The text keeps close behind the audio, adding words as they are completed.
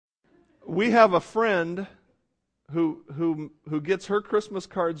we have a friend who gets her Christmas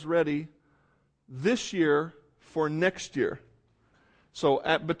cards ready this year for next year. So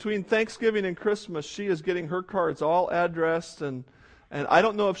between Thanksgiving and Christmas, she is getting her cards all addressed, and I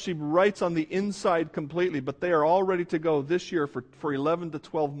don't know if she writes on the inside completely, but they are all ready to go this year for 11 to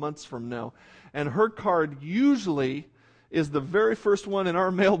 12 months from now. And her card usually is the very first one in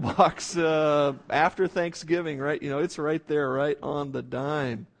our mailbox after Thanksgiving, right? It's right there, right on the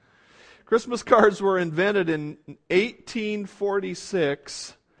dime. Christmas cards were invented in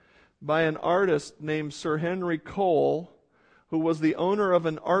 1846 by an artist named Sir Henry Cole, who was the owner of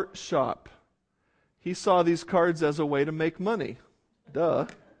an art shop. He saw these cards as a way to make money. Duh.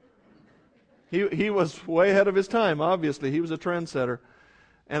 He was way ahead of his time, obviously. He was a trendsetter.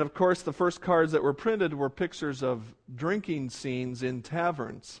 And of course, the first cards that were printed were pictures of drinking scenes in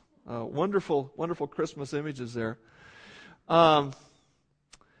taverns. Wonderful, wonderful Christmas images there.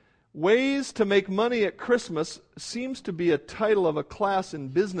 Ways to make money at Christmas seems to be a title of a class in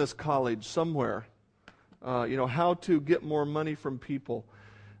business college somewhere. How to get more money from people.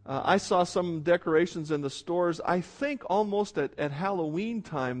 I saw some decorations in the stores. I think almost at Halloween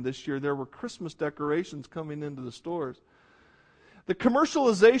time this year, there were Christmas decorations coming into the stores. The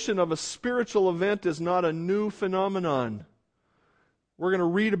commercialization of a spiritual event is not a new phenomenon. We're going to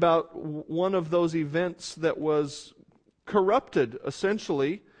read about one of those events that was corrupted,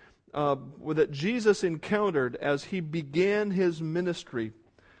 essentially, that Jesus encountered as he began his ministry.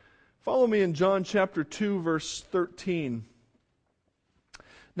 Follow me in John chapter 2, verse 13.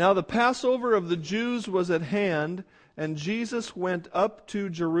 Now the Passover of the Jews was at hand, and Jesus went up to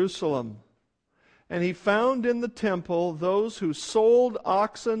Jerusalem. And he found in the temple those who sold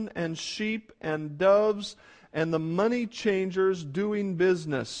oxen and sheep and doves and the money changers doing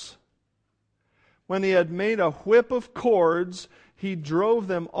business. When he had made a whip of cords, he drove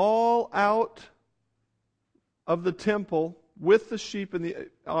them all out of the temple with the sheep and the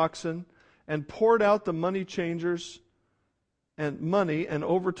oxen, and poured out the money changers and money, and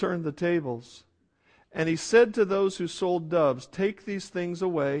overturned the tables. And he said to those who sold doves, "Take these things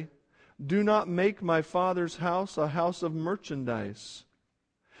away. Do not make my Father's house a house of merchandise."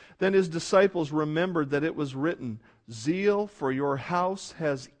 Then his disciples remembered that it was written, "Zeal for your house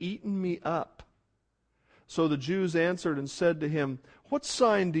has eaten me up." So the Jews answered and said to him, "What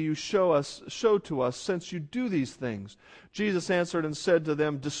sign do you show to us, since you do these things?" Jesus answered and said to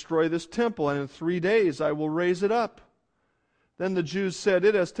them, "Destroy this temple, and in 3 days I will raise it up." Then the Jews said,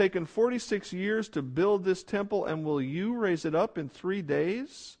 "It has taken 46 years to build this temple, and will you raise it up in 3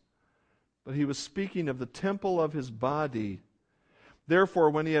 days?" But he was speaking of the temple of his body. Therefore,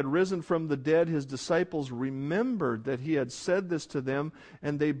 when he had risen from the dead, his disciples remembered that he had said this to them,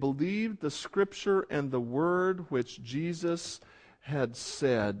 and they believed the Scripture and the word which Jesus had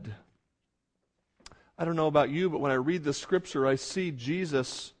said. I don't know about you, but when I read the Scripture, I see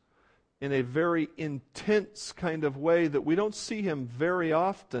Jesus in a very intense kind of way that we don't see him very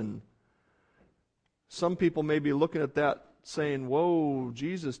often. Some people may be looking at that saying, "Whoa,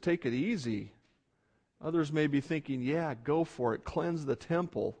 Jesus, take it easy." Others may be thinking, "Yeah, go for it, cleanse the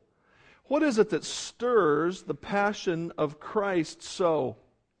temple." What is it that stirs the passion of Christ so?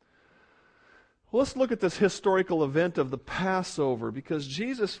 Well, let's look at this historical event of the Passover, because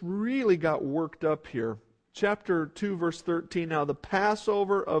Jesus really got worked up here. Chapter 2, verse 13, "Now the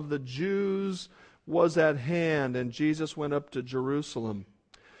Passover of the Jews was at hand, and Jesus went up to Jerusalem."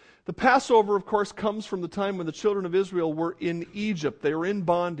 The Passover, of course, comes from the time when the children of Israel were in Egypt. They were in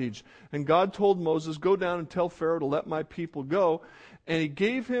bondage. And God told Moses, "Go down and tell Pharaoh to let my people go." And he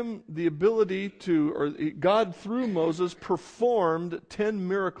gave him the ability to, or God through Moses performed 10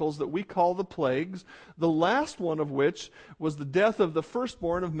 miracles that we call the plagues, the last one of which was the death of the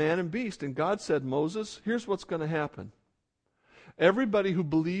firstborn of man and beast. And God said, "Moses, here's what's going to happen. Everybody who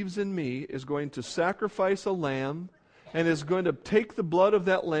believes in me is going to sacrifice a lamb, and is going to take the blood of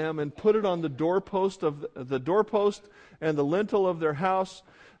that lamb and put it on the doorpost and the lintel of their house,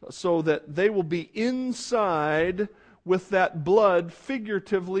 so that they will be inside with that blood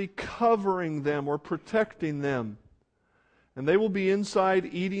figuratively covering them or protecting them. And they will be inside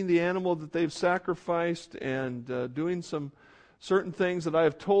eating the animal that they've sacrificed and doing some certain things that I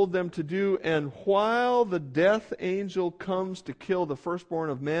have told them to do. And while the death angel comes to kill the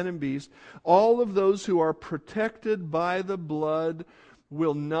firstborn of man and beast, all of those who are protected by the blood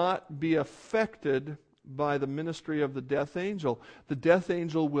will not be affected by the ministry of the death angel. The death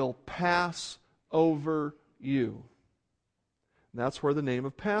angel will pass over you." And that's where the name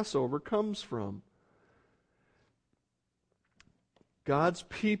of Passover comes from. God's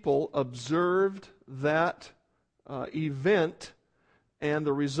people observed that event And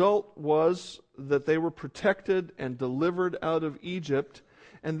the result was that they were protected and delivered out of Egypt.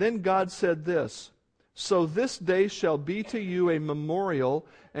 And then God said this, "So this day shall be to you a memorial,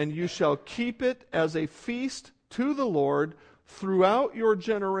 and you shall keep it as a feast to the Lord throughout your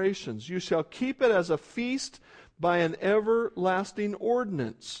generations. You shall keep it as a feast by an everlasting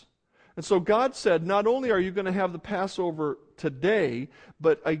ordinance." And so God said, not only are you going to have the Passover today,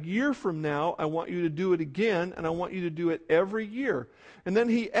 but a year from now, I want you to do it again, and I want you to do it every year. And then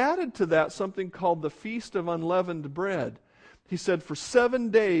he added to that something called the Feast of Unleavened Bread. He said, for 7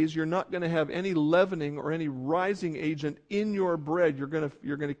 days, you're not going to have any leavening or any rising agent in your bread. You're going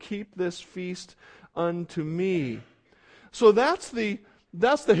to keep this feast unto me. So that's the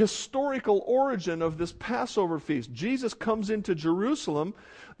historical origin of this Passover feast. Jesus comes into Jerusalem.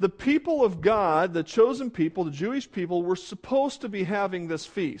 The people of God, the chosen people, the Jewish people, were supposed to be having this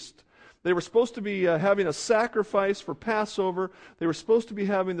feast. They were supposed to be having a sacrifice for Passover. They were supposed to be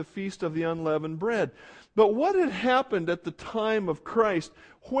having the Feast of the Unleavened Bread. But what had happened at the time of Christ?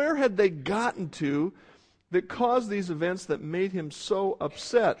 Where had they gotten to that caused these events that made him so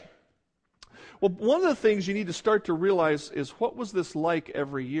upset? Well, one of the things you need to start to realize is, what was this like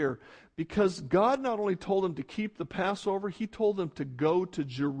every year? Because God not only told them to keep the Passover, he told them to go to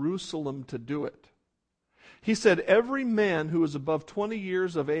Jerusalem to do it. He said every man who is above 20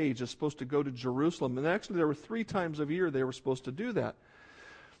 years of age is supposed to go to Jerusalem. And actually there were 3 times a year they were supposed to do that.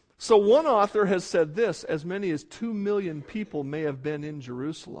 So one author has said this, as many as 2 million people may have been in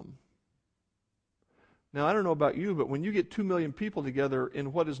Jerusalem. Now, I don't know about you, but when you get 2 million people together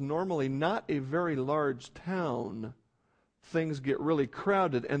in what is normally not a very large town, things get really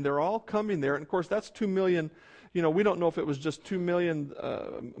crowded, and they're all coming there. And of course, that's 2 million. We don't know if it was just 2 million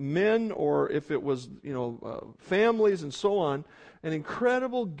men or if it was, families and so on. An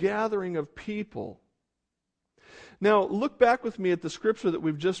incredible gathering of people. Now, look back with me at the scripture that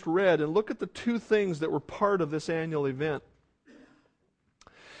we've just read and look at the 2 things that were part of this annual event.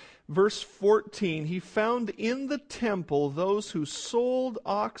 Verse 14, he found in the temple those who sold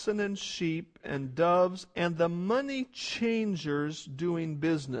oxen and sheep and doves and the money changers doing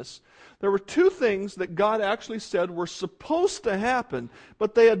business. There were 2 things that God actually said were supposed to happen,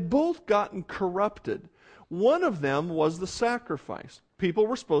 but they had both gotten corrupted. One of them was the sacrifice. People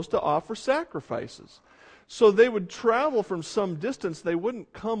were supposed to offer sacrifices. So they would travel from some distance. They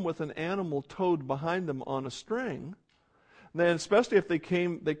wouldn't come with an animal towed behind them on a string. Then, especially if they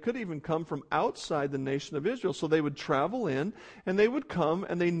could even come from outside the nation of Israel. So they would travel in, and they would come,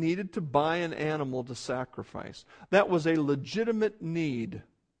 and they needed to buy an animal to sacrifice. That was a legitimate need.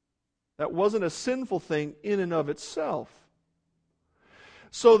 That wasn't a sinful thing in and of itself.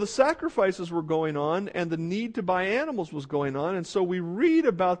 So the sacrifices were going on, and the need to buy animals was going on. And so we read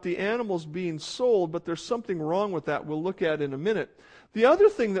about the animals being sold, but there's something wrong with that we'll look at in a minute. The other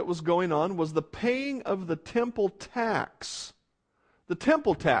thing that was going on was the paying of the temple tax. The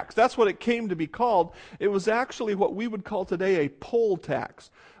temple tax, that's what it came to be called. It was actually what we would call today a poll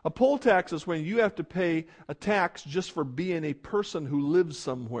tax. A poll tax is when you have to pay a tax just for being a person who lives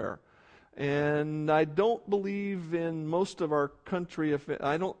somewhere. And I don't believe in most of our country,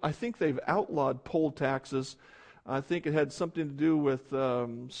 I think they've outlawed poll taxes. I think it had something to do with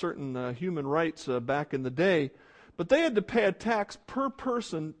certain human rights back in the day. But they had to pay a tax per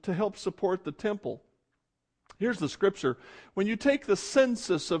person to help support the temple. Here's the scripture. When you take the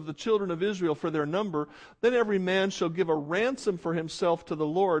census of the children of Israel for their number, then every man shall give a ransom for himself to the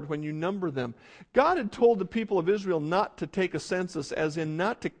Lord when you number them. God had told the people of Israel not to take a census, as in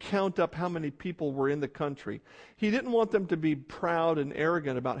not to count up how many people were in the country. He didn't want them to be proud and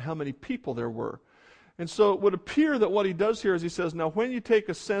arrogant about how many people there were. And so it would appear that what he does here is he says, now when you take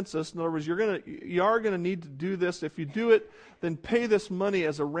a census, in other words, you are going to need to do this. If you do it, then pay this money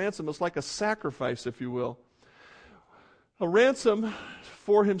as a ransom. It's like a sacrifice, if you will. A ransom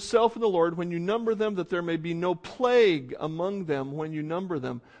for himself and the Lord when you number them, that there may be no plague among them when you number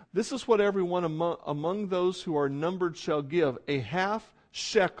them. This is what everyone among those who are numbered shall give, a half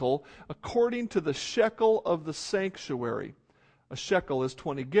shekel, according to the shekel of the sanctuary. A shekel is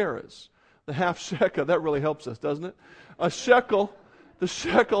 20 gerahs. The half shekel, that really helps us, doesn't it? A shekel, the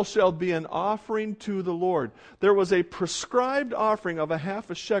shekel shall be an offering to the Lord. There was a prescribed offering of a half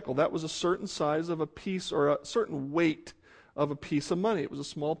a shekel. That was a certain size of a piece, or a certain weight of a piece of money. It was a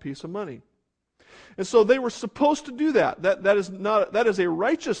small piece of money. And so they were supposed to do that. That is a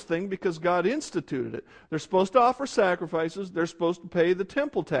righteous thing because God instituted it. They're supposed to offer sacrifices. They're supposed to pay the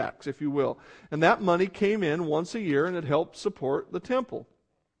temple tax, if you will. And that money came in once a year, and it helped support the temple.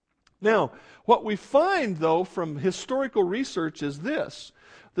 Now, what we find, though, from historical research is this,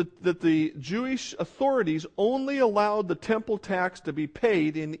 that the Jewish authorities only allowed the temple tax to be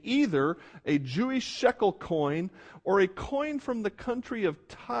paid in either a Jewish shekel coin or a coin from the country of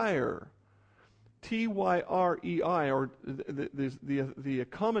Tyre, Tyrei, or the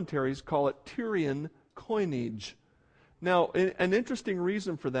commentaries call it Tyrian coinage. Now, an interesting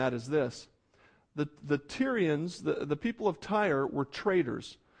reason for that is this. The Tyrians, the people of Tyre, were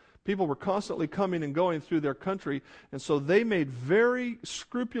traders. People were constantly coming and going through their country, and so they made very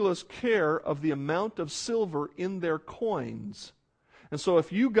scrupulous care of the amount of silver in their coins. And so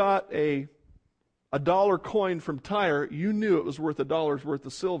if you got a dollar coin from Tyre, you knew it was worth $1 worth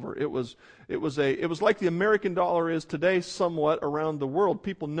of silver. It was like the American dollar is today somewhat around the world.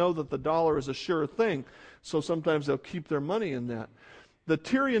 People know that the dollar is a sure thing, so sometimes they'll keep their money in that. The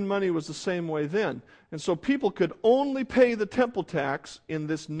Tyrian money was the same way then. And so people could only pay the temple tax in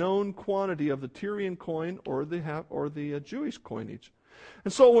this known quantity of the Tyrian coin or the Jewish coinage.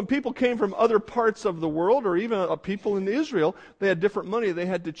 And so when people came from other parts of the world, or even people in Israel, they had different money. They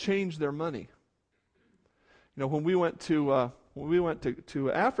had to change their money. You know, when we went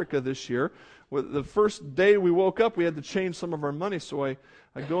to Africa this year, the first day we woke up, we had to change some of our money. So I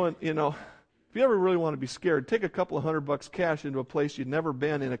go in, you know. If you ever really want to be scared, take a couple of $100 cash into a place you'd never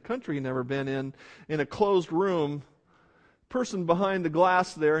been, in a country you've never been in a closed room, person behind the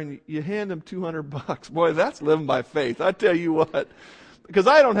glass there, and you hand them $200. Boy, that's living by faith. I tell you what, because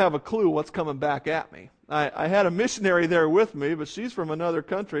I don't have a clue what's coming back at me. I had a missionary there with me, but she's from another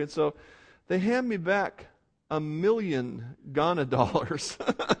country, and so they hand me back $1 million Ghana dollars.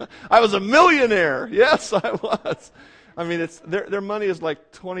 I was a millionaire. Yes, I was. I mean, it's their money is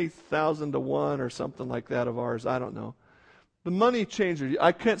like 20,000 to 1 or something like that of ours. I don't know. The money changer.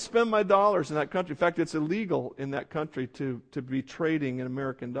 I can't spend my dollars in that country. In fact, it's illegal in that country to be trading in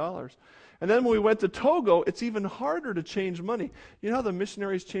American dollars. And then when we went to Togo, it's even harder to change money. You know how the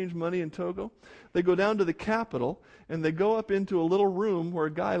missionaries change money in Togo? They go down to the capital, and they go up into a little room where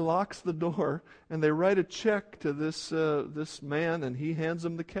a guy locks the door, and they write a check to this man, and he hands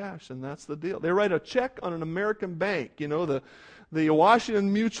them the cash, and that's the deal. They write a check on an American bank, you know, the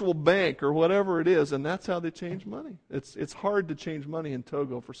Washington Mutual Bank or whatever it is, and that's how they change money. It's hard to change money in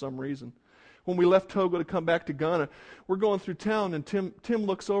Togo for some reason. When we left Togo to come back to Ghana, we're going through town, and Tim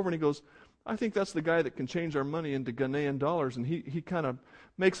looks over and he goes, I think that's the guy that can change our money into Ghanaian dollars. And he kind of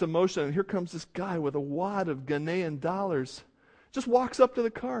makes a motion, and here comes this guy with a wad of Ghanaian dollars. Just walks up to the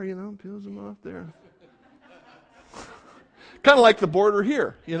car, you know, peels them off there. Kind of like the border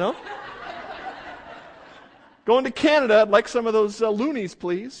here, you know. Going to Canada, I'd like some of those loonies,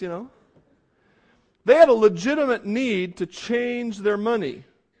 please, you know. They had a legitimate need to change their money.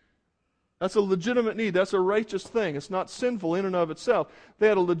 That's a legitimate need. That's a righteous thing. It's not sinful in and of itself. They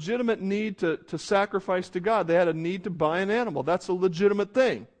had a legitimate need to sacrifice to God. They had a need to buy an animal. That's a legitimate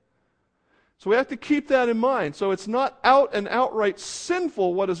thing. So we have to keep that in mind. So it's not out and outright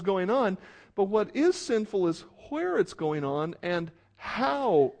sinful what is going on, but what is sinful is where it's going on and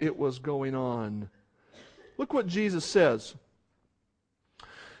how it was going on. Look what Jesus says.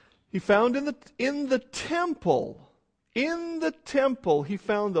 He found in the temple. In the temple, he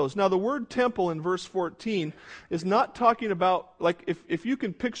found those. Now, the word temple in verse 14 is not talking about, like, if you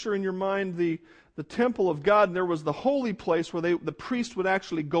can picture in your mind the temple of God, and there was the holy place where the priest would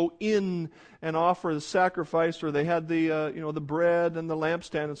actually go in and offer the sacrifice, or they had the bread and the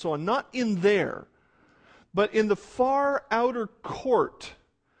lampstand and so on. Not in there, but in the far outer court,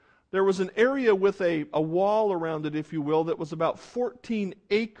 there was an area with a wall around it, if you will, that was about 14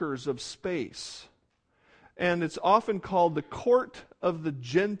 acres of space. And it's often called the court of the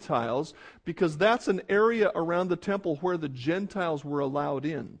Gentiles because that's an area around the temple where the Gentiles were allowed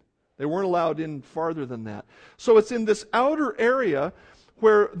in. They weren't allowed in farther than that. So it's in this outer area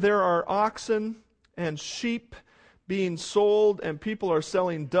where there are oxen and sheep being sold, and people are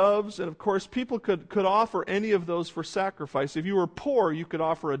selling doves. And of course, people could offer any of those for sacrifice. If you were poor, you could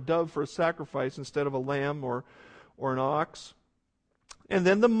offer a dove for a sacrifice instead of a lamb or an ox. And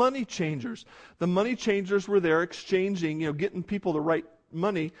then the money changers. The money changers were there exchanging, getting people the right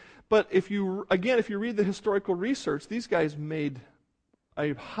money. But if you read the historical research, these guys made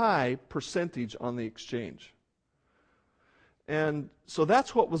a high percentage on the exchange. And so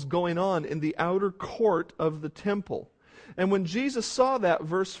that's what was going on in the outer court of the temple. And when Jesus saw that,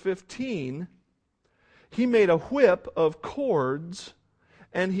 verse 15, he made a whip of cords,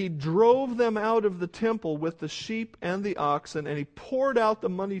 and he drove them out of the temple with the sheep and the oxen, and he poured out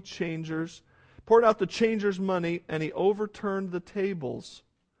the changers' money, and he overturned the tables.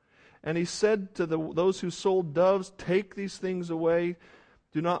 And he said to those who sold doves, "Take these things away.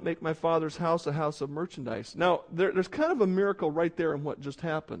 Do not make my Father's house a house of merchandise. Now, there's kind of a miracle right there in what just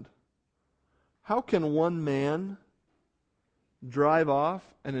happened. How can one man drive off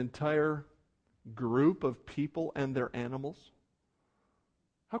an entire group of people and their animals?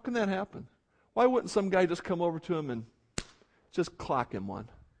 How can that happen? Why wouldn't some guy just come over to him and just clock him one?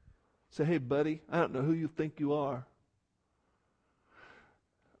 Say, hey, buddy, I don't know who you think you are.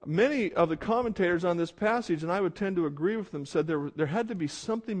 Many of the commentators on this passage, and I would tend to agree with them, said there had to be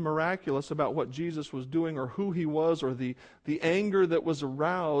something miraculous about what Jesus was doing or who he was or the anger that was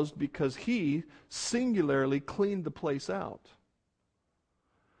aroused because he singularly cleaned the place out.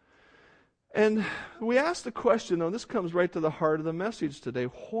 And we ask the question, and this comes right to the heart of the message today,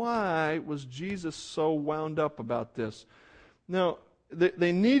 why was Jesus so wound up about this? Now,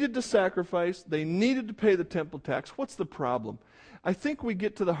 they needed to sacrifice, they needed to pay the temple tax. What's the problem? I think we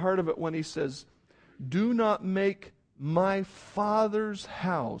get to the heart of it when he says, do not make my Father's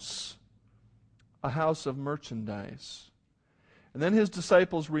house a house of merchandise. And then his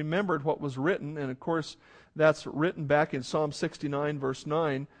disciples remembered what was written, and of course that's written back in Psalm 69 verse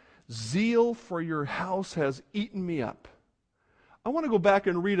 9, zeal for your house has eaten me up. I want to go back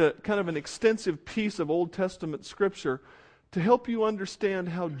and read a kind of an extensive piece of Old Testament scripture to help you understand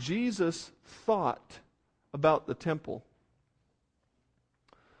how Jesus thought about the temple.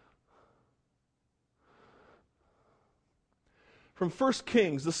 From 1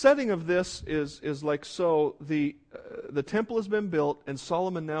 Kings, the setting of this is like so. The temple has been built, and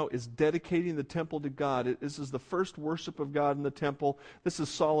Solomon now is dedicating the temple to God. This is the first worship of God in the temple. This is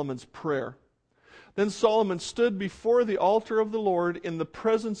Solomon's prayer. Then Solomon stood before the altar of the Lord in the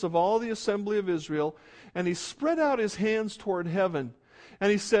presence of all the assembly of Israel, and he spread out his hands toward heaven.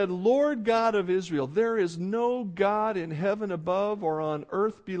 And he said, Lord God of Israel, there is no God in heaven above or on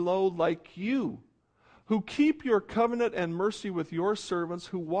earth below like you, who keep your covenant and mercy with your servants,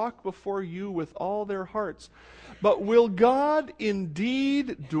 who walk before you with all their hearts. But will God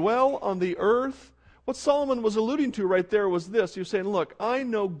indeed dwell on the earth? What Solomon was alluding to right there was this. He was saying, look, I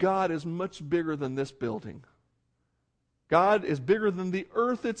know God is much bigger than this building. God is bigger than the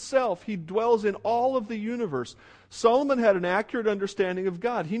earth itself. He dwells in all of the universe. Solomon had an accurate understanding of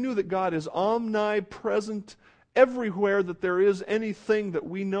God. He knew that God is omnipresent. Everywhere that there is anything that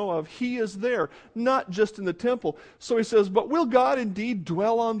we know of, He is there, not just in the temple. So he says, but will God indeed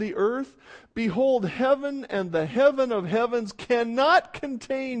dwell on the earth? Behold, heaven and the heaven of heavens cannot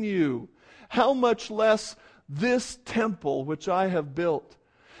contain you. How much less this temple which I have built?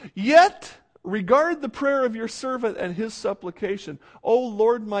 Yet regard the prayer of your servant and his supplication, O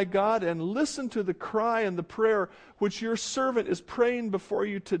Lord my God, and listen to the cry and the prayer which your servant is praying before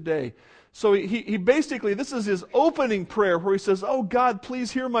you today. So he basically, this is his opening prayer where he says, oh God,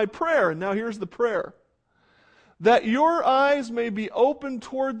 please hear my prayer. And now here's the prayer. That your eyes may be open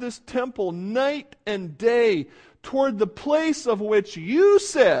toward this temple night and day, toward the place of which you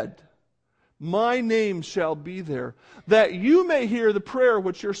said, my name shall be there. That you may hear the prayer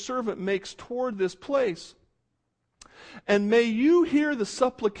which your servant makes toward this place. And may you hear the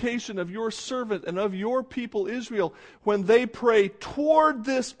supplication of your servant and of your people Israel when they pray toward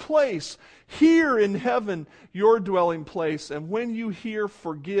this place, here in heaven, your dwelling place. And when you hear,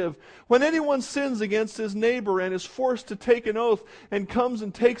 forgive. When anyone sins against his neighbor and is forced to take an oath and comes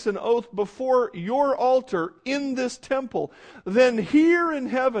and takes an oath before your altar in this temple, then hear in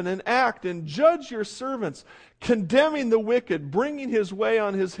heaven and act and judge your servants, condemning the wicked, bringing his way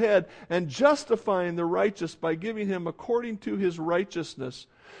on his head, and justifying the righteous by giving him according to his righteousness.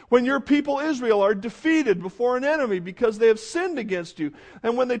 When your people Israel are defeated before an enemy because they have sinned against you,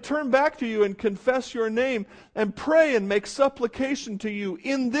 and when they turn back to you and confess your name and pray and make supplication to you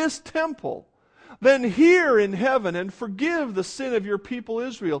in this temple, then hear in heaven and forgive the sin of your people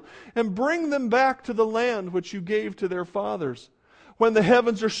Israel and bring them back to the land which you gave to their fathers. When the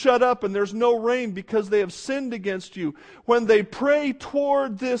heavens are shut up and there's no rain because they have sinned against you, when they pray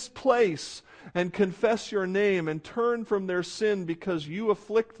toward this place and confess your name and turn from their sin because you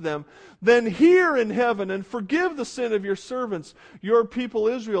afflict them, then hear in heaven and forgive the sin of your servants, your people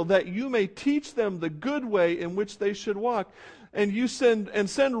Israel, that you may teach them the good way in which they should walk. And you send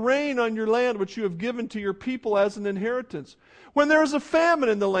rain on your land which you have given to your people as an inheritance. When there is a famine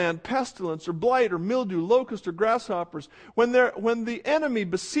in the land, pestilence or blight or mildew, locust or grasshoppers, when the enemy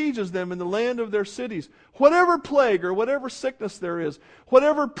besieges them in the land of their cities, whatever plague or whatever sickness there is,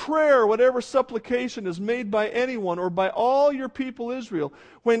 whatever prayer, whatever supplication is made by anyone or by all your people Israel,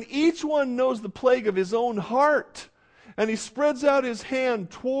 when each one knows the plague of his own heart, and he spreads out his hand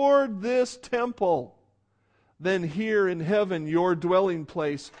toward this temple, then here in heaven your dwelling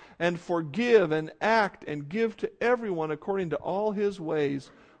place, and forgive and act and give to everyone according to all his ways,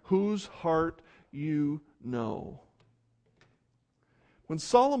 whose heart you know. When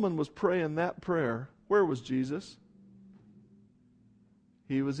Solomon was praying that prayer, where was Jesus?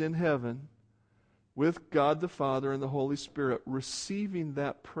 He was in heaven with God the Father and the Holy Spirit, receiving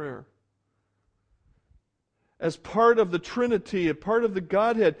that prayer. As part of the Trinity, a part of the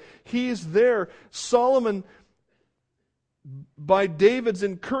Godhead, He's there. Solomon, by David's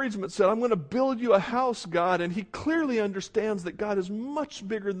encouragement, said, I'm going to build you a house, God. And he clearly understands that God is much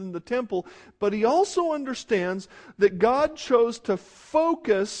bigger than the temple, but he also understands that God chose to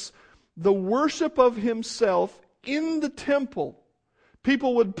focus the worship of Himself in the temple.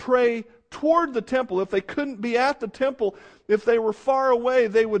 People would pray toward the temple. If they couldn't be at the temple, if they were far away,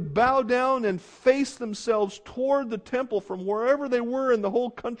 they would bow down and face themselves toward the temple from wherever they were in the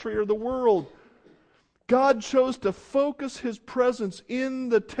whole country or the world. God chose to focus His presence in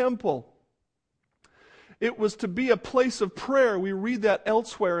the temple. It was to be a place of prayer. We read that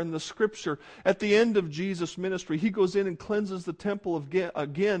elsewhere in the Scripture. At the end of Jesus' ministry, He goes in and cleanses the temple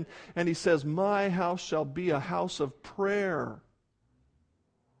again, and He says, my house shall be a house of prayer.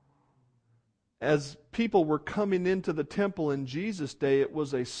 As people were coming into the temple in Jesus' day, it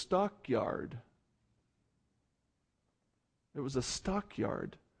was a stockyard. It was a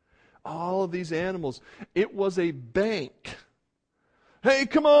stockyard. All of these animals. It was a bank. Hey,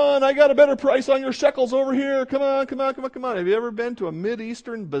 come on, I got a better price on your shekels over here. Come on. Have you ever been to a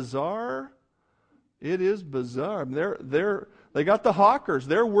Mideastern bazaar? It is bizarre. They got the hawkers.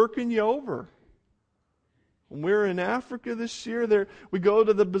 They're working you over. When we were in Africa this year, we go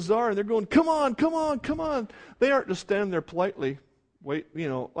to the bazaar and they're going, come on. They aren't just standing there politely. Wait,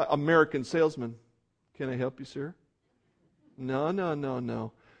 like American salesmen. Can I help you, sir?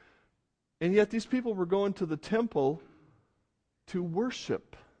 No. And yet these people were going to the temple to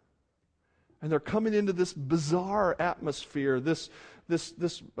worship. And they're coming into this bizarre atmosphere, the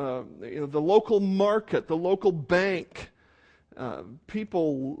local market, the local bank.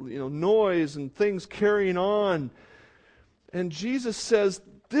 People, noise and things carrying on. And Jesus says,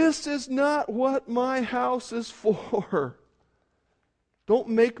 this is not what my house is for. Don't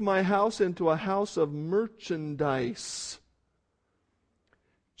make my house into a house of merchandise.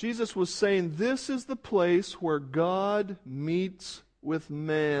 Jesus was saying, this is the place where God meets with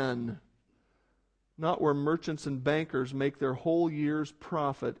man, not where merchants and bankers make their whole year's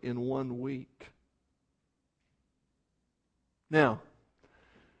profit in 1 week. Now,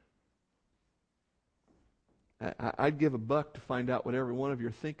 I'd give $1 to find out what every one of you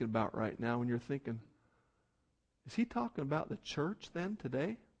are thinking about right now when you're thinking, is he talking about the church then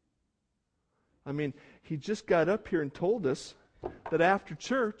today? I mean, he just got up here and told us that after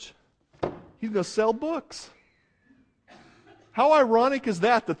church, he's going to sell books. How ironic is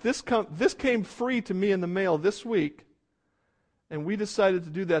that this came free to me in the mail this week, and we decided to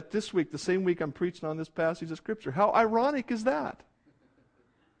do that this week, the same week I'm preaching on this passage of Scripture. How ironic is that?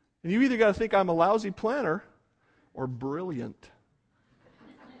 And you either got to think I'm a lousy planner or brilliant.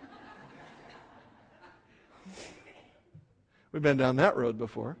 We've been down that road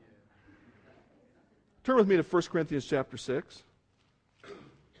before. Turn with me to 1 Corinthians chapter 6.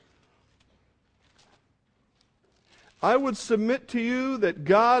 I would submit to you that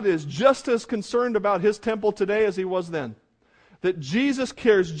God is just as concerned about His temple today as He was then. That Jesus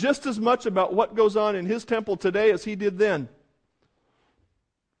cares just as much about what goes on in His temple today as He did then.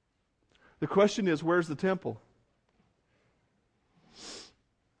 The question is, where's the temple?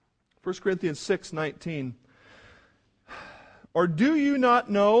 1 Corinthians 6:19. Or do you not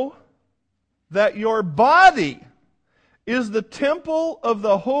know that your body is the temple of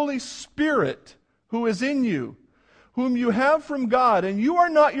the Holy Spirit who is in you, whom you have from God, and you are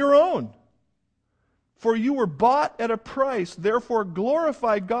not your own? For you were bought at a price. Therefore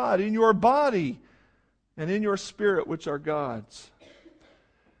glorify God in your body and in your spirit, which are God's.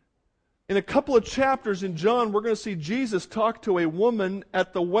 In a couple of chapters in John, we're going to see Jesus talk to a woman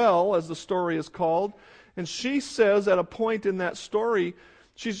at the well, as the story is called. And she says at a point in that story,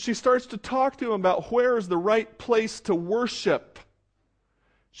 she starts to talk to him about where is the right place to worship.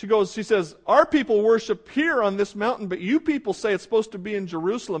 She says, our people worship here on this mountain, but you people say it's supposed to be in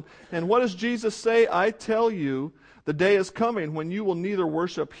Jerusalem. And what does Jesus say? I tell you, the day is coming when you will neither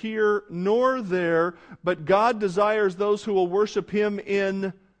worship here nor there, but God desires those who will worship Him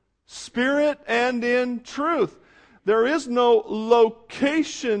in spirit and in truth. There is no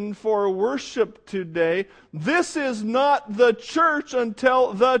location for worship today. This is not the church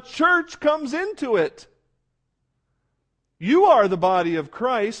until the church comes into it. You are the body of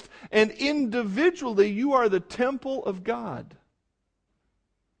Christ, and individually you are the temple of God.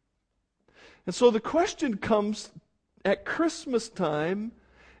 And so the question comes at Christmas time,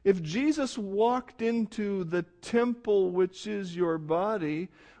 if Jesus walked into the temple, which is your body,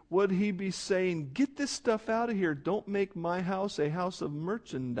 would he be saying, get this stuff out of here. Don't make my house a house of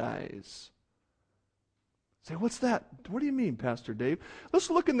merchandise. Say, what's that? What do you mean, Pastor Dave?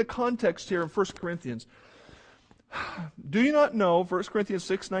 Let's look in the context here in 1 Corinthians. Do you not know, 1 Corinthians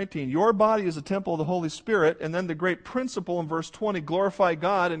 6:19, your body is a temple of the Holy Spirit, and then the great principle in verse 20, glorify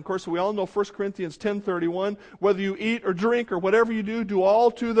God. And of course, we all know 1 Corinthians 10:31, whether you eat or drink or whatever you do, do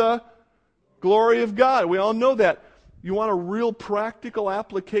all to the glory of God. We all know that. You want a real practical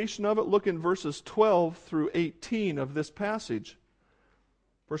application of it? Look in verses 12 through 18 of this passage.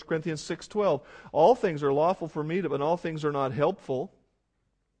 1 Corinthians 6:12, all things are lawful for me, but all things are not helpful.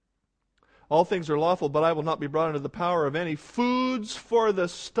 All things are lawful, but I will not be brought under the power of any. Foods for the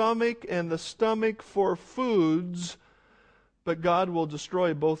stomach, and the stomach for foods, but God will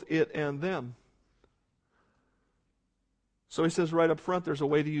destroy both it and them. So he says right up front, there's a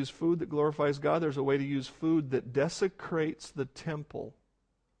way to use food that glorifies God. There's a way to use food that desecrates the temple.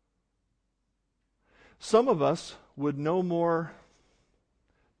 Some of us would no more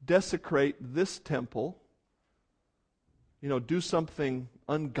desecrate this temple, do something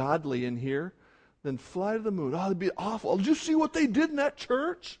ungodly in here, then fly to the moon. Oh, it'd be awful. Did you see what they did in that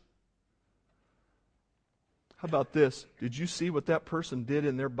church? How about this? Did you see what that person did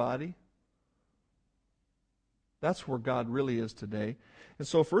in their body? That's where God really is today. And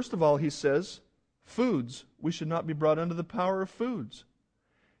so first of all, he says, foods. We should not be brought under the power of foods.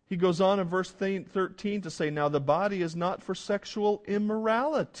 He goes on in verse 13 to say, now the body is not for sexual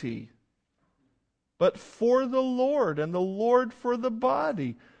immorality, but for the Lord, and the Lord for the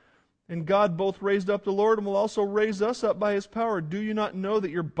body. And God both raised up the Lord and will also raise us up by his power. Do you not know that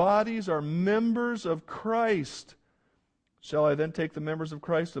your bodies are members of Christ? Shall I then take the members of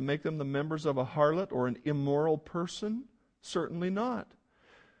Christ and make them the members of a harlot or an immoral person? Certainly not.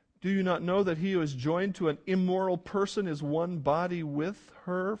 Do you not know that he who is joined to an immoral person is one body with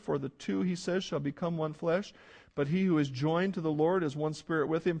her? For the two, he says, shall become one flesh. But he who is joined to the Lord is one spirit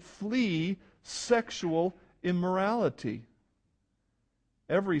with him. Flee sexual immorality.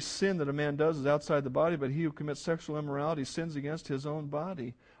 Every sin that a man does is outside the body, but he who commits sexual immorality sins against his own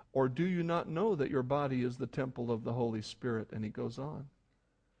body. Or do you not know that your body is the temple of the Holy Spirit? And he goes on.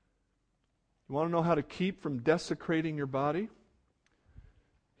 You want to know how to keep from desecrating your body?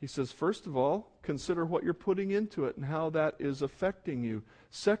 He says, first of all, consider what you're putting into it and how that is affecting you.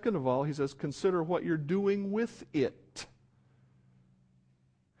 Second of all, he says, consider what you're doing with it.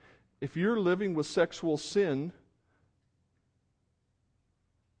 If you're living with sexual sin,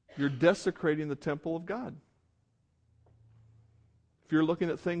 you're desecrating the temple of God. If you're looking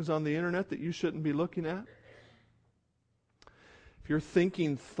at things on the internet that you shouldn't be looking at, if you're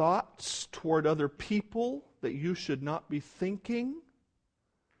thinking thoughts toward other people that you should not be thinking,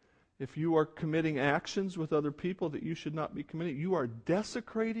 if you are committing actions with other people that you should not be committing, you are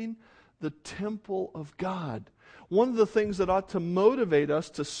desecrating the temple of God. One of the things that ought to motivate us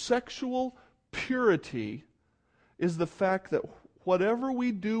to sexual purity is the fact that whatever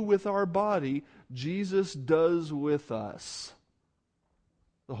we do with our body, Jesus does with us.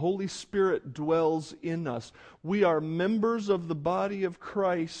 The Holy Spirit dwells in us. We are members of the body of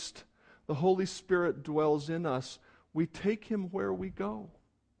Christ. The Holy Spirit dwells in us. We take him where we go.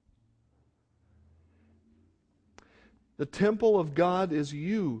 The temple of God is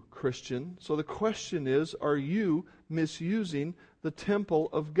you, Christian. So the question is, are you misusing the temple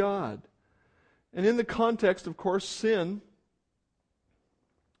of God? And in the context, of course, sin.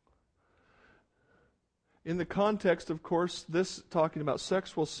 In the context, of course, this talking about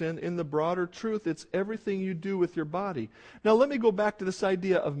sexual sin, in the broader truth, it's everything you do with your body. Now let me go back to this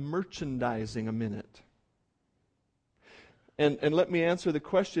idea of merchandising a minute. And let me answer the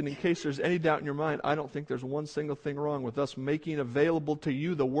question in case there's any doubt in your mind. I don't think there's one single thing wrong with us making available to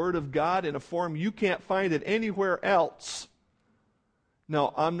you the Word of God in a form you can't find it anywhere else.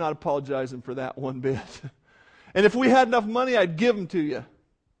 No, I'm not apologizing for that one bit. And if we had enough money, I'd give them to you.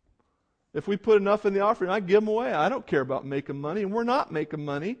 If we put enough in the offering, I'd give them away. I don't care about making money, and we're not making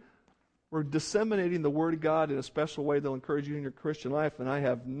money. We're disseminating the Word of God in a special way that'll encourage you in your Christian life, and I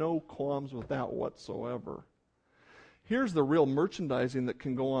have no qualms with that whatsoever. Here's the real merchandising that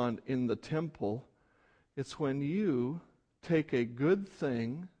can go on in the temple. It's when you take a good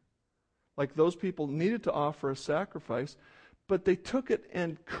thing, like those people needed to offer a sacrifice, but they took it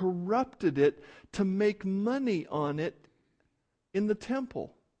and corrupted it to make money on it in the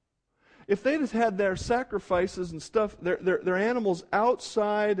temple. if they'd had their sacrifices and stuff, their animals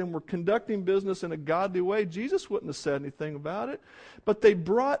outside and were conducting business in a godly way, Jesus wouldn't have said anything about it. But they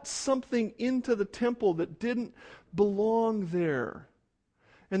brought something into the temple that didn't belong there.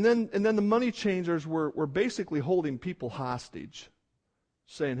 And then the money changers were basically holding people hostage,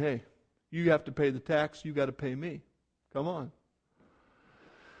 saying, hey, you have to pay the tax, you got to pay me. Come on.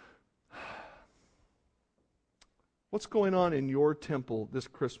 What's going on in your temple this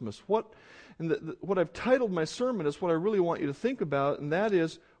Christmas? What I've titled my sermon is what I really want you to think about, and that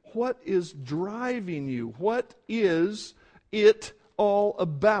is, what is driving you? What is it all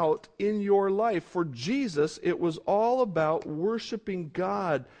about in your life? For Jesus, it was all about worshiping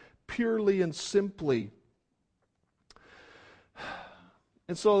God purely and simply.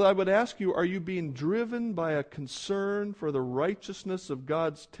 And so I would ask you, are you being driven by a concern for the righteousness of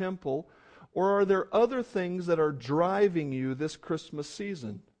God's temple, or are there other things that are driving you this Christmas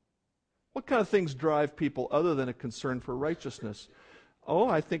season? What kind of things drive people other than a concern for righteousness? Oh,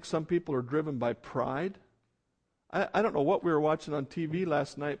 I think some people are driven by pride. I don't know what we were watching on TV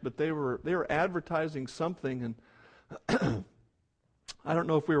last night, but they were advertising something, and I don't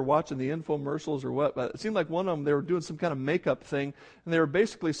know if we were watching the infomercials or what, but it seemed like one of them, they were doing some kind of makeup thing, and they were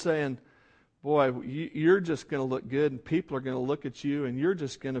basically saying, boy, you're just going to look good, and people are going to look at you, and you're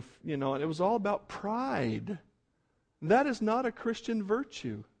just going to, and it was all about pride. That is not a Christian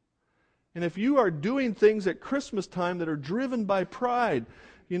virtue. And if you are doing things at Christmas time that are driven by pride,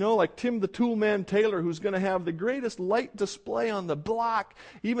 like Tim the Toolman Taylor, who's going to have the greatest light display on the block,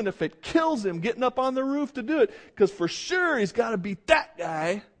 even if it kills him getting up on the roof to do it, because for sure he's got to beat that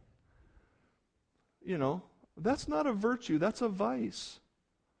guy. That's not a virtue, that's a vice.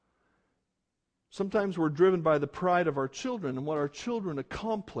 Sometimes we're driven by the pride of our children and what our children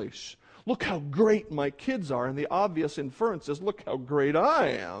accomplish. Look how great my kids are, and the obvious inference is, look how great I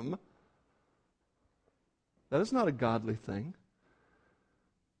am. That is not a godly thing.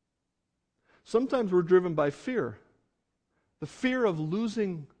 Sometimes we're driven by fear. The fear of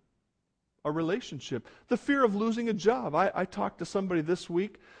losing a relationship. The fear of losing a job. I talked to somebody this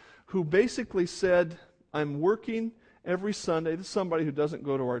week who basically said, I'm working every Sunday. This is somebody who doesn't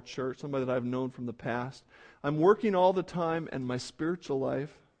go to our church, somebody that I've known from the past. I'm working all the time, and my spiritual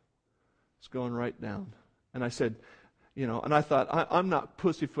life is going right down. And I said, and I thought, I'm not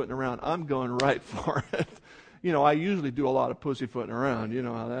pussyfooting around. I'm going right for it. I usually do a lot of pussyfooting around. You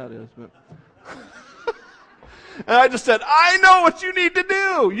know how that is. But and I just said, I know what you need to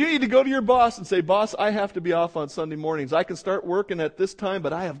do. You need to go to your boss and say, boss, I have to be off on Sunday mornings. I can start working at this time,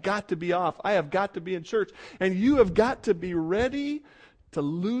 but I have got to be off. I have got to be in church. And you have got to be ready to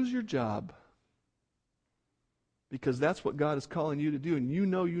lose your job. Because that's what God is calling you to do, and you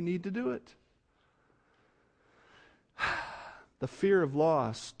know you need to do it. The fear of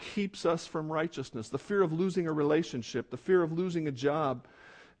loss keeps us from righteousness. The fear of losing a relationship, the fear of losing a job,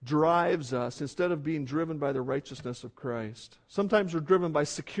 drives us instead of being driven by the righteousness of Christ. Sometimes we're driven by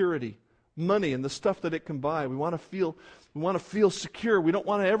security, money, and the stuff that it can buy. We want to feel secure. We don't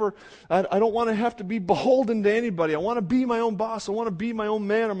want to ever. I don't want to have to be beholden to anybody. I want to be my own boss. I want to be my own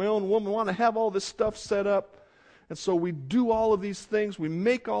man or my own woman. I want to have all this stuff set up. And so we do all of these things. We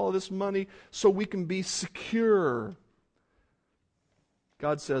make all of this money so we can be secure.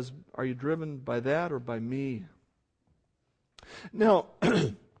 God says, are you driven by that or by me? Now,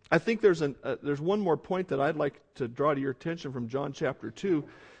 I think there's one more point that I'd like to draw to your attention from John chapter 2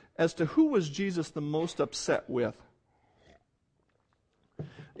 as to who was Jesus the most upset with.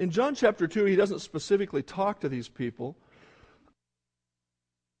 In John chapter 2, he doesn't specifically talk to these people,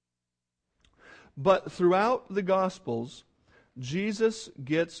 but throughout the Gospels, Jesus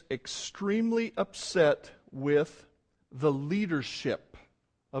gets extremely upset with the leadership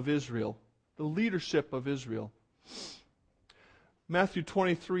of Israel. The leadership of Israel. Matthew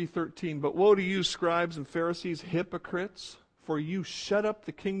 23:13, but woe to you, scribes and Pharisees, hypocrites, for you shut up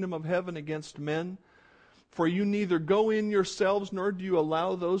the kingdom of heaven against men. For you neither go in yourselves, nor do you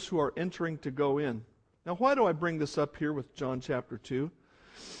allow those who are entering to go in. Now, why do I bring this up here with John chapter 2?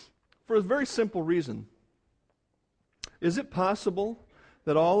 For a very simple reason. Is it possible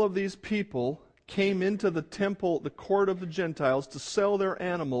that all of these people came into the temple, the court of the Gentiles, to sell their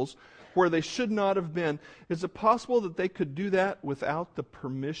animals where they should not have been? Is it possible that they could do that without the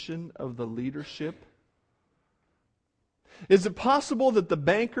permission of the leadership? Is it possible that the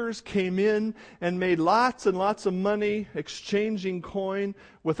bankers came in and made lots and lots of money exchanging coin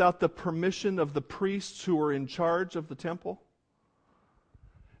without the permission of the priests who were in charge of the temple?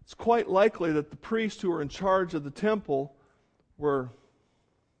 It's quite likely that the priests who were in charge of the temple were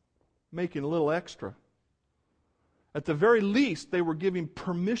making a little extra. At the very least, they were giving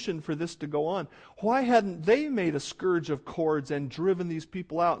permission for this to go on. Why hadn't they made a scourge of cords and driven these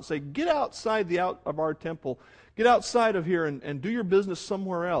people out and say, get outside of our temple, get outside of here and do your business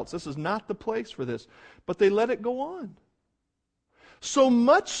somewhere else. This is not the place for this. But they let it go on. So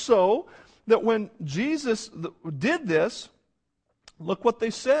much so that when Jesus did this, look what they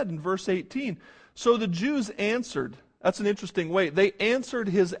said in verse 18. So the Jews answered. That's an interesting way. They answered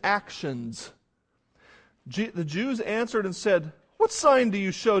his actions. The Jews answered and said, what sign do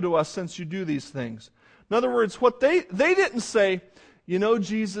you show to us since you do these things? In other words, what they didn't say, you know,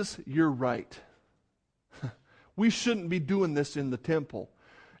 Jesus, you're right. We shouldn't be doing this in the temple.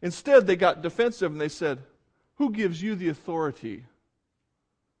 Instead, they got defensive and they said, who gives you the authority?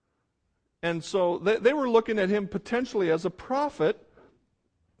 And so they were looking at him potentially as a prophet,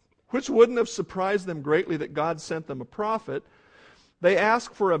 which wouldn't have surprised them greatly that God sent them a prophet. They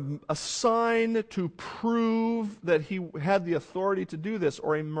asked for a sign to prove that he had the authority to do this,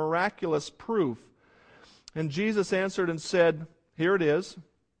 or a miraculous proof. And Jesus answered and said, here it is,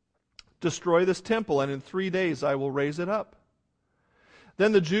 destroy this temple, and in 3 days I will raise it up.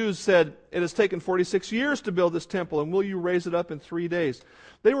 Then the Jews said, it has taken 46 years to build this temple, and will you raise it up in 3 days?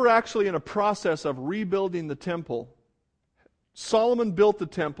 They were actually in a process of rebuilding the temple. Solomon built the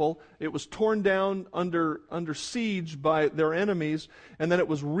temple. It was torn down under siege by their enemies, and then it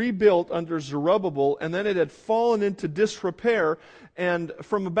was rebuilt under Zerubbabel, and then it had fallen into disrepair. And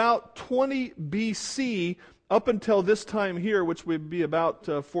from about 20 BC up until this time here, which would be about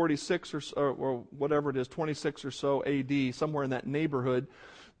 46 or whatever it is, 26 or so AD, somewhere in that neighborhood,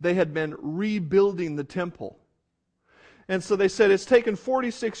 they had been rebuilding the temple. And so they said, it's taken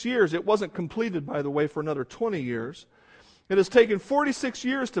 46 years. It wasn't completed, by the way, for another 20 years. It has taken 46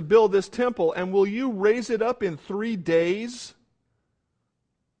 years to build this temple, and will you raise it up in 3 days?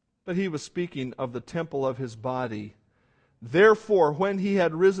 But he was speaking of the temple of his body. Therefore, when he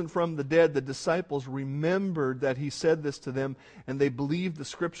had risen from the dead, the disciples remembered that he said this to them, and they believed the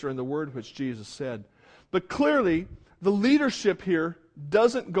scripture and the word which Jesus said. But clearly, the leadership here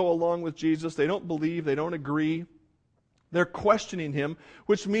doesn't go along with Jesus. They don't believe, they don't agree. They're questioning him,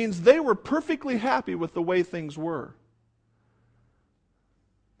 which means they were perfectly happy with the way things were.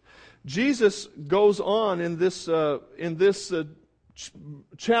 Jesus goes on in this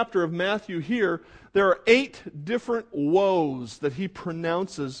chapter of Matthew here. There are 8 different woes that he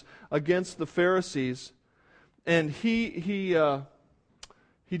pronounces against the Pharisees, and he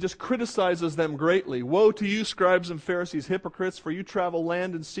just criticizes them greatly. Woe to you, scribes and Pharisees, hypocrites, for you travel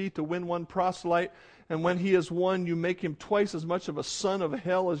land and sea to win one proselyte, and when he is won, you make him twice as much of a son of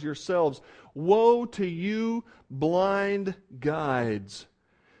hell as yourselves. Woe to you, blind guides.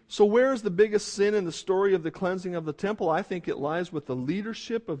 So where is the biggest sin in the story of the cleansing of the temple? I think it lies with the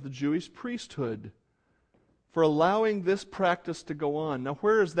leadership of the Jewish priesthood for allowing this practice to go on. Now,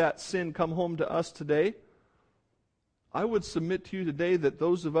 where has that sin come home to us today? I would submit to you today that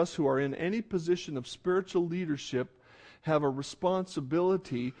those of us who are in any position of spiritual leadership have a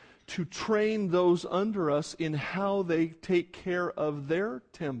responsibility to train those under us in how they take care of their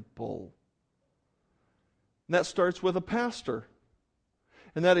temple. And that starts with a pastor.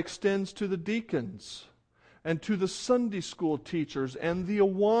 And that extends to the deacons and to the Sunday school teachers and the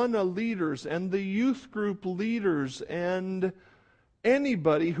Awana leaders and the youth group leaders and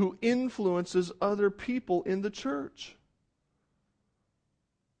anybody who influences other people in the church.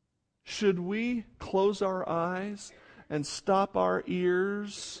 Should we close our eyes and stop our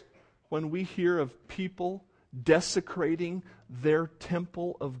ears when we hear of people desecrating their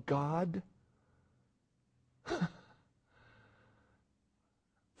temple of God?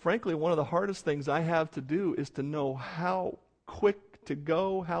 Frankly, one of the hardest things I have to do is to know how quick to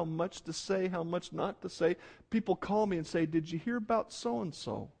go, how much to say, how much not to say. People call me and say, did you hear about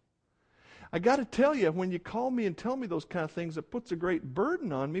so-and-so? I got to tell you, when you call me and tell me those kind of things, it puts a great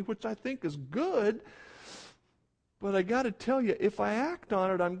burden on me, which I think is good. But I got to tell you, if I act on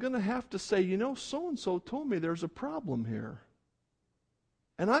it, I'm going to have to say, you know, so-and-so told me there's a problem here.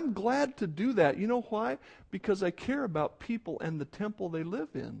 And I'm glad to do that. You know why? Because I care about people and the temple they live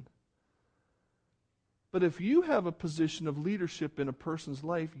in. But if you have a position of leadership in a person's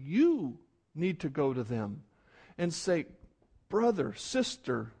life, you need to go to them and say, brother,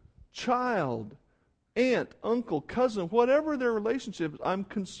 sister, child, aunt, uncle, cousin, whatever their relationship is, I'm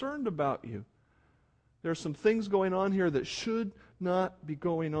concerned about you. There are some things going on here that should not be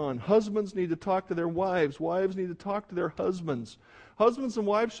going on. Husbands need to talk to their wives. Wives need to talk to their husbands. Husbands and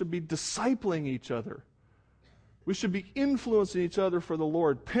wives should be discipling each other. We should be influencing each other for the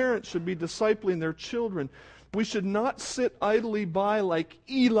Lord. Parents should be discipling their children. We should not sit idly by like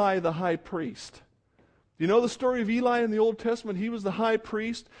Eli the high priest. Do you know the story of Eli in the Old Testament? He was the high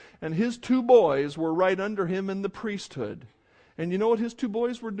priest, and his 2 boys were right under him in the priesthood. And you know what his 2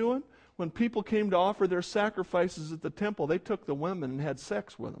 boys were doing? When people came to offer their sacrifices at the temple, they took the women and had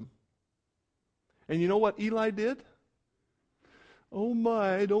sex with them. And you know what Eli did? Oh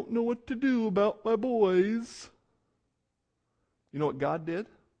my, I don't know what to do about my boys. You know what God did?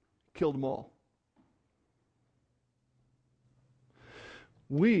 Killed them all.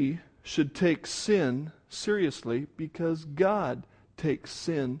 We should take sin seriously because God takes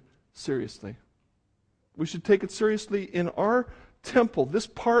sin seriously. We should take it seriously in our temple, this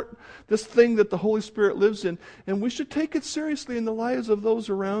thing that the Holy Spirit lives in, and we should take it seriously in the lives of those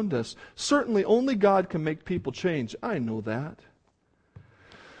around us. Certainly, only God can make people change. I know that.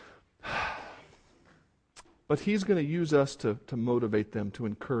 But He's going to use us to motivate them, to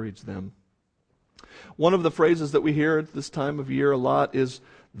encourage them. One of the phrases that we hear at this time of year a lot is,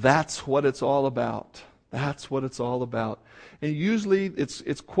 "That's what it's all about." That's what it's all about. And usually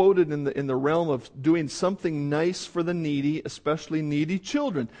it's quoted in the realm of doing something nice for the needy, especially needy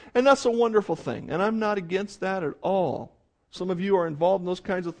children. And that's a wonderful thing. And I'm not against that at all. Some of you are involved in those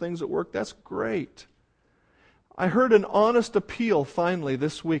kinds of things at work. That's great. I heard an honest appeal finally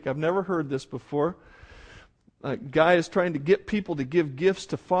this week. I've never heard this before. A guy is trying to get people to give gifts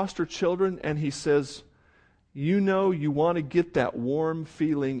to foster children, and he says, you know you want to get that warm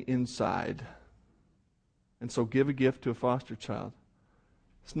feeling inside. And so give a gift to a foster child.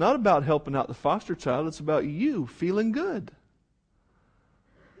 It's not about helping out the foster child. It's about you feeling good.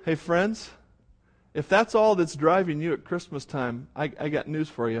 Hey, friends, if that's all that's driving you at Christmas time, I got news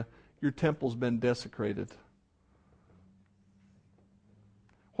for you. Your temple's been desecrated.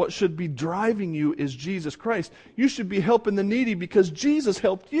 What should be driving you is Jesus Christ. You should be helping the needy because Jesus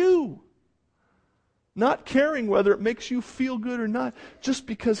helped you. Not caring whether it makes you feel good or not, just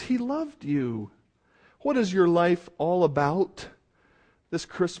because He loved you. What is your life all about this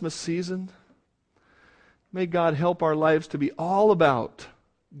Christmas season? May God help our lives to be all about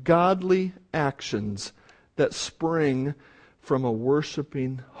godly actions that spring from a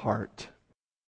worshiping heart.